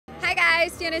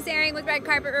guys, Fiona Zaring with Red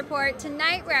Carpet Report.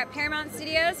 Tonight we're at Paramount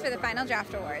Studios for the Final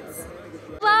Draft Awards.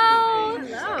 Hello!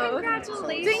 Hello!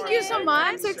 Congratulations! Thank you so much.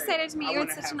 I'm so excited to meet you.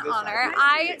 It's such an honor.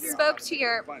 I spoke to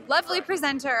your lovely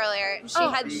presenter earlier.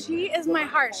 She is my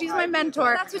heart. She's my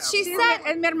mentor. That's what she said.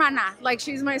 And mi hermana, like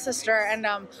she's my sister, and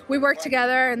we worked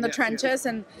together in the trenches,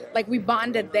 and like we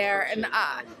bonded there, and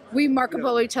we Marco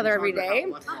Polo each other every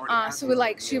day. So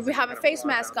we have a face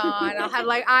mask on. I'll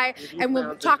have and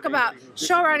we'll talk about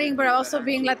show running, but also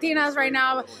being Latinas right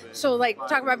now. So like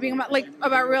talk about being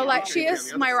about real life. She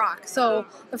is my rock. So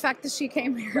the fact that she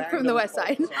came here from the West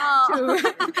Side,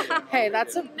 hey,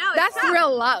 that's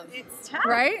real love. It's tough,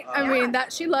 right? I mean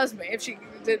that she loves me. If she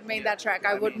made that track,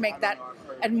 I would make that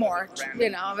and more,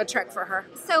 of a trek for her.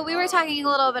 So we were talking a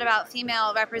little bit about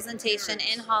female representation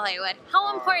in Hollywood.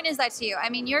 How important is that to you? I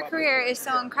mean, your career is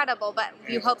so incredible, but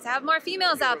you hope to have more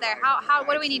females out there.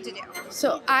 What do we need to do?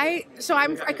 So I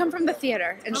come from the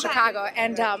theater in Chicago,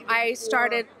 and I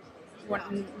started when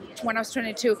I was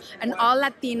 22, an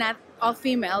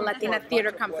all-female Latina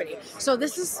theater company. So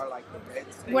this is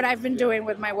what I've been doing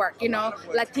with my work,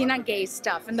 Latina gay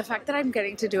stuff, and the fact that I'm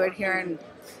getting to do it here on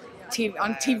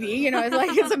TV,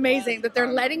 it's amazing that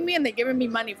they're letting me and they're giving me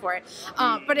money for it.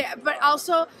 But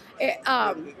also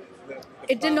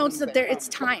it denotes that it's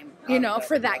time,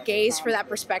 for that gaze, for that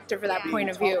perspective, for that point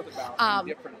of view.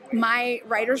 My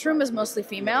writer's room is mostly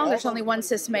female. There's only one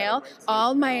cis male.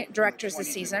 All my directors this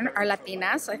season are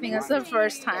Latinas. I think that's the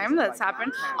first time that's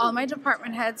happened. All my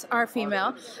department heads are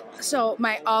female. So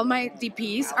all my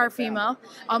DPs are female.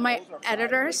 All my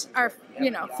editors are,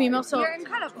 female. So you're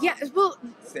incredible. Yeah, well,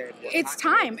 it's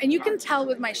time. And you can tell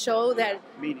with my show that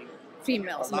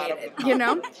females made it,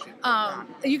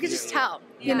 you can just tell,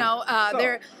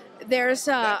 there's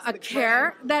a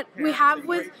care that we have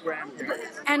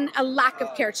and a lack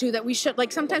of care too that we should,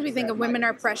 sometimes we think of women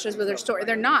are precious with their story.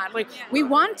 They're not. We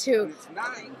want to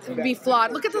be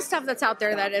flawed. Look at the stuff that's out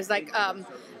there that is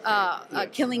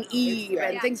Killing Eve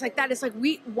and things like that. It's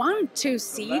we want to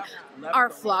see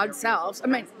our flawed selves. I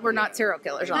mean, we're not serial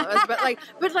killers, all of us, but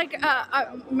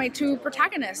my two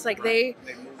protagonists, they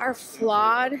are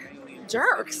flawed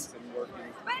jerks.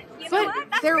 But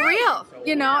they're real,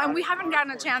 and we haven't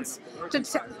gotten a chance to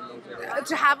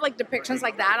have depictions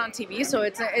like that on TV, so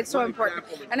it's so important.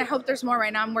 And I hope there's more.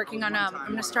 Right now I'm working on I'm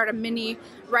going to start a mini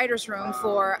writer's room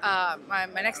for my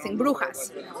next thing,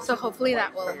 Brujas. So hopefully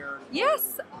that will...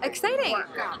 Yes, exciting.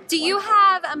 Do you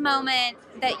have a moment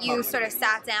that you sort of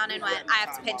sat down and went, I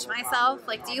have to pinch myself?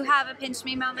 Do you have a pinch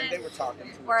me moment?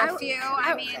 Or a few?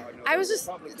 I was just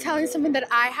telling something that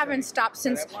I haven't stopped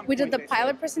since we did the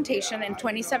pilot presentation in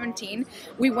 2017.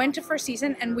 We went to first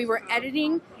season and we were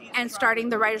editing and starting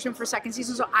the writer's room for second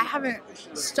season, so I haven't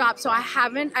stopped. So I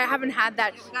haven't had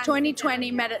that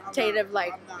 2020 meditative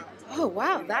oh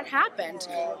wow, that happened.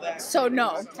 So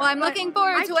no. Well, I'm looking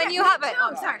forward to when you have it. Oh,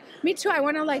 I'm sorry. Me too. I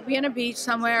want to be on a beach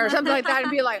somewhere or something like that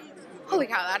and be like, holy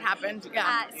cow, that happened.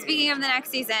 Yeah. Speaking of the next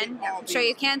season, I'm sure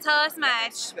you can't tell us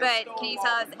much, but can you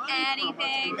tell us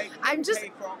anything? I'm just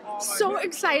so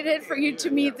excited for you to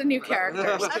meet the new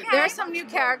characters. Okay. There are some new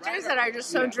characters that are just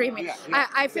so dreamy.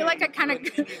 I feel like I kind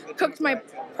of cooked my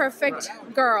perfect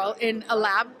girl in a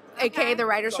lab, aka the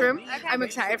writer's room. Okay. I'm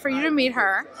excited for you to meet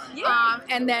her.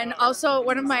 And then also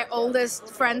one of my oldest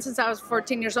friends since I was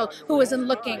 14 years old, who was in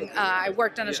Looking. I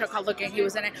worked on a show called Looking. He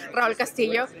was in it. Raul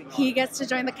Castillo. He gets to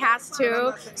join the cast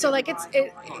too. So it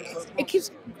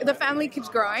keeps, the family keeps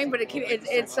growing, but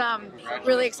it's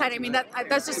really exciting. I mean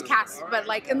that's just cast, but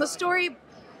in the story,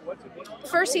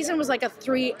 first season was a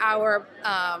 3-hour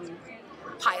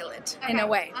pilot in a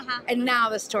way, and now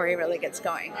the story really gets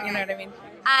going. You know what I mean?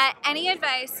 Any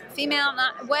advice, female,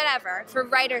 not whatever, for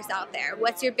writers out there?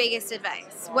 What's your biggest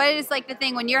advice? What is the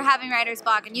thing when you're having writer's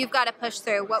block and you've got to push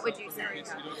through? What would you say?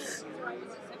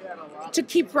 To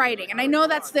keep writing. And I know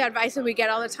that's the advice that we get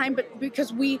all the time, but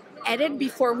because we edit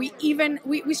before we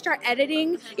start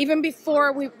editing, even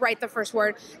before we write the first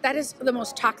word, that is the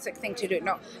most toxic thing to do.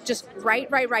 No, just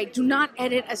write. Do not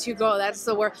edit as you go. That's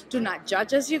the word. Do not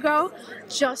judge as you go.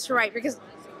 Just write, because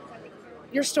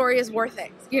your story is worth it,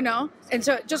 And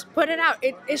so just put it out.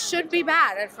 It should be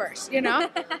bad at first,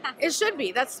 It should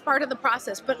be. That's part of the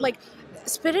process. But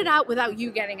spit it out without you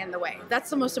getting in the way. That's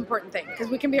the most important thing, because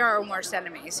we can be our own worst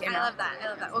enemies, I love that.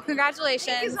 Well,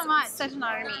 congratulations. Thank you so much. Such an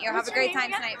honor to meet you. Have a great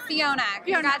time tonight. Fiona,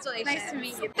 congratulations. Nice to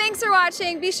meet you. Thanks for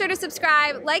watching. Be sure to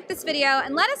subscribe, like this video,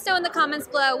 and let us know in the comments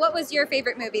below what was your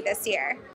favorite movie this year.